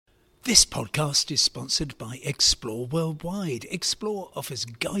This podcast is sponsored by Explore Worldwide. Explore offers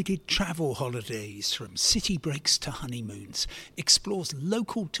guided travel holidays from city breaks to honeymoons. Explore's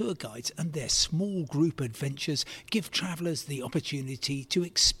local tour guides and their small group adventures give travellers the opportunity to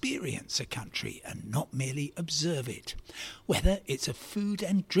experience a country and not merely observe it. Whether it's a food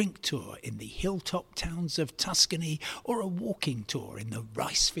and drink tour in the hilltop towns of Tuscany or a walking tour in the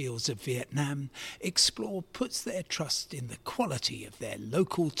rice fields of Vietnam, Explore puts their trust in the quality of their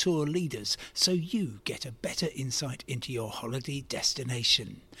local tour leaders so you get a better insight into your holiday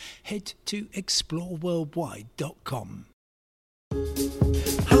destination. Head to exploreworldwide.com.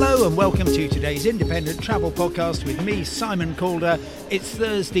 Hello and welcome to today's independent travel podcast with me, Simon Calder. It's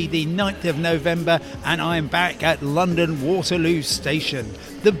Thursday the 9th of November and I am back at London Waterloo Station,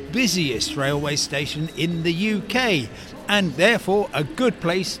 the busiest railway station in the UK, and therefore a good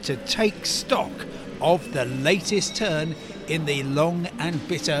place to take stock of the latest turn in the long and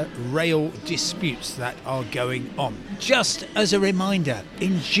bitter rail disputes that are going on. Just as a reminder,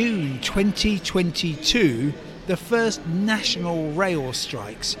 in June 2022, the first national rail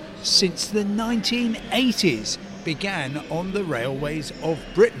strikes since the 1980s began on the railways of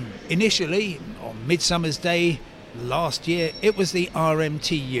Britain. Initially, on Midsummer's Day last year, it was the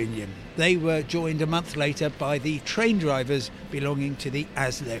RMT union. They were joined a month later by the train drivers belonging to the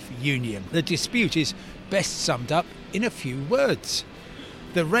ASLEF union. The dispute is best summed up in a few words.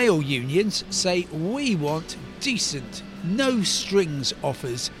 The rail unions say we want decent, no strings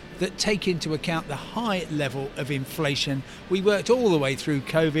offers that take into account the high level of inflation. We worked all the way through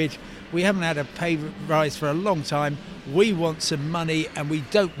COVID. We haven't had a pay rise for a long time. We want some money and we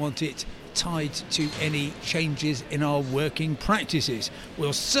don't want it tied to any changes in our working practices.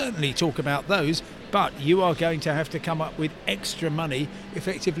 We'll certainly talk about those, but you are going to have to come up with extra money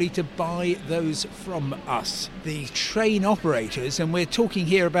effectively to buy those from us. The train operators, and we're talking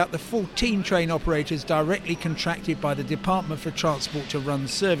here about the 14 train operators directly contracted by the Department for Transport to run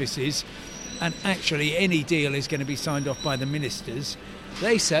services, and actually any deal is going to be signed off by the ministers.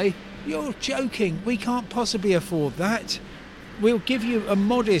 They say, you're joking, we can't possibly afford that. We'll give you a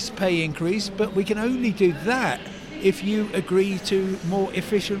modest pay increase, but we can only do that if you agree to more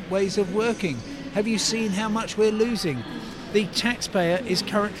efficient ways of working. Have you seen how much we're losing? The taxpayer is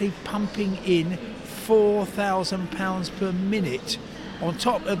currently pumping in £4,000 per minute on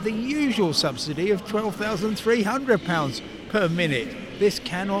top of the usual subsidy of £12,300 per minute. This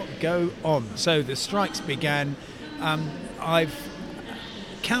cannot go on. So the strikes began. I've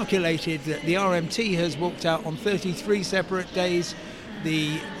calculated that the RMT has walked out on 33 separate days.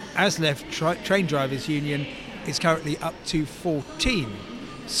 The ASLEF train drivers union is currently up to 14.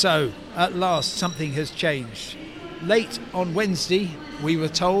 So at last something has changed. Late on Wednesday we were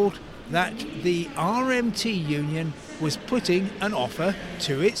told that the RMT union was putting an offer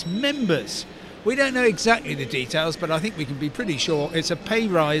to its members. We don't know exactly the details, but I think we can be pretty sure it's a pay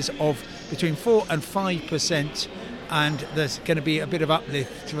rise of between 4 and 5%. And there's going to be a bit of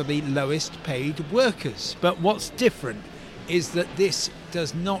uplift for the lowest paid workers. But what's different is that this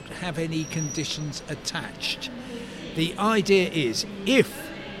does not have any conditions attached. The idea is if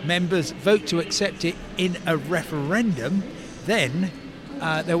members vote to accept it in a referendum, then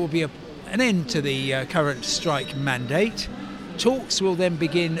there will be an end to the current strike mandate. Talks will then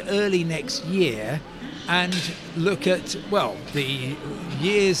begin early next year and look at, well, the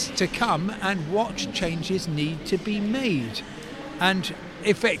years to come and what changes need to be made. And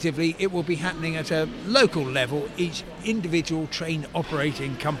effectively it will be happening at a local level. Each individual train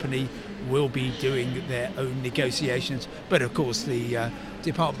operating company will be doing their own negotiations, but of course the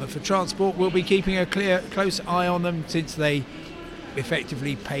Department for Transport will be keeping a close eye on them since they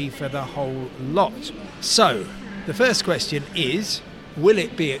effectively pay for the whole lot. So the first question is, will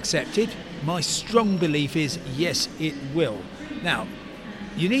it be accepted? My strong belief is yes, it will. Now,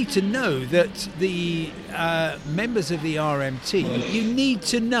 you need to know that the members of the RMT, you need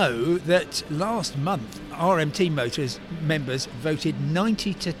to know that last month RMT Motors members voted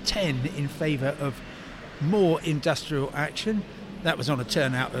 90-10 in favour of more industrial action. That was on a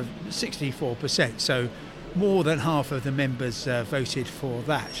turnout of 64%, so more than half of the members voted for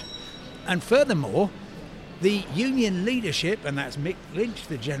that. And furthermore, the union leadership, and that's Mick Lynch,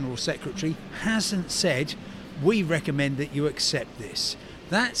 the General Secretary, hasn't said, we recommend that you accept this.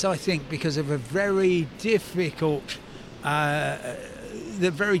 That's, I think, because of a very difficult dance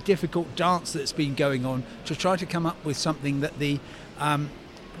that's been going on to try to come up with something that the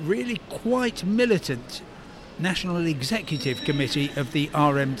really quite militant National Executive Committee of the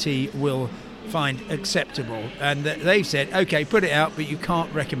RMT will find acceptable. And they've said, OK, put it out, but you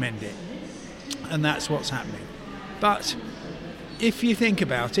can't recommend it. And that's what's happening. But if you think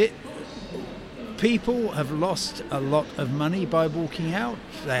about it, people have lost a lot of money by walking out.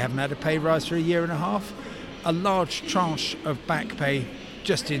 They haven't had a pay rise for a year and a half. A large tranche of back pay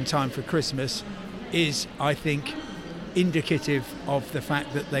just in time for Christmas is, I think, indicative of the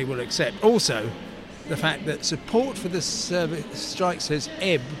fact that they will accept. Also, the fact that support for the strikes has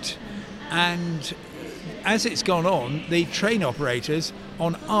ebbed, and as it's gone on, the train operators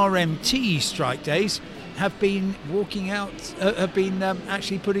on RMT strike days have been walking out,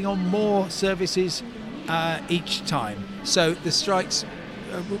 actually putting on more services each time. So the strikes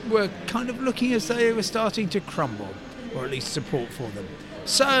were kind of looking as though they were starting to crumble, or at least support for them.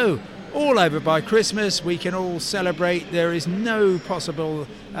 So, all over by Christmas, we can all celebrate. There is no possible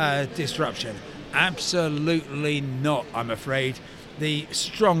disruption. Absolutely not, I'm afraid. The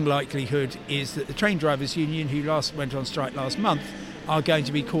strong likelihood is that the Train Drivers Union, who went on strike last month, are going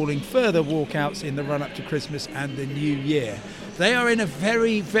to be calling further walkouts in the run-up to Christmas and the New Year. They are in a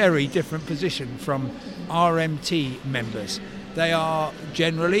very, very different position from RMT members. They are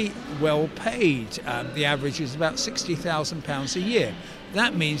generally well paid. The average is about £60,000 a year.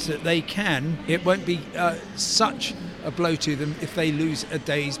 That means that it won't be such a blow to them if they lose a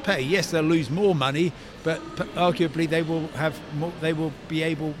day's pay. Yes, they'll lose more money, but arguably they will be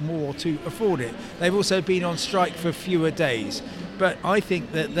able more to afford it. They've also been on strike for fewer days. But I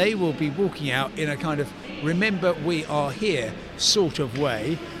think that they will be walking out in a kind of remember we are here sort of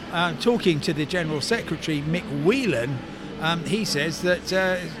way. Talking to the General Secretary, Mick Whelan, he says that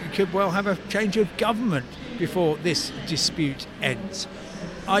you could well have a change of government before this dispute ends.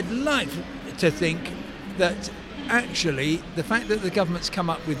 I'd like to think that actually the fact that the government's come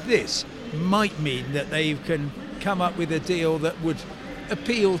up with this might mean that they can come up with a deal that would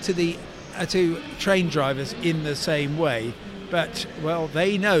appeal to train drivers in the same way. But, well,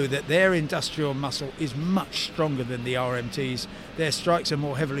 they know that their industrial muscle is much stronger than the RMTs. Their strikes are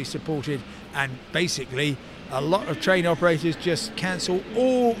more heavily supported, and basically a lot of train operators just cancel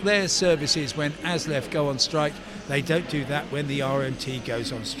all their services when ASLEF go on strike. They don't do that when the RMT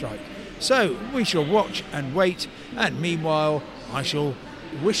goes on strike. So we shall watch and wait, and meanwhile I shall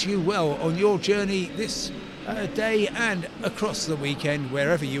wish you well on your journey this day and across the weekend,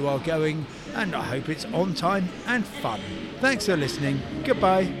 wherever you are going, and I hope it's on time and fun. Thanks for listening.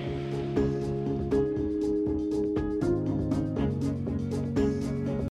 Goodbye.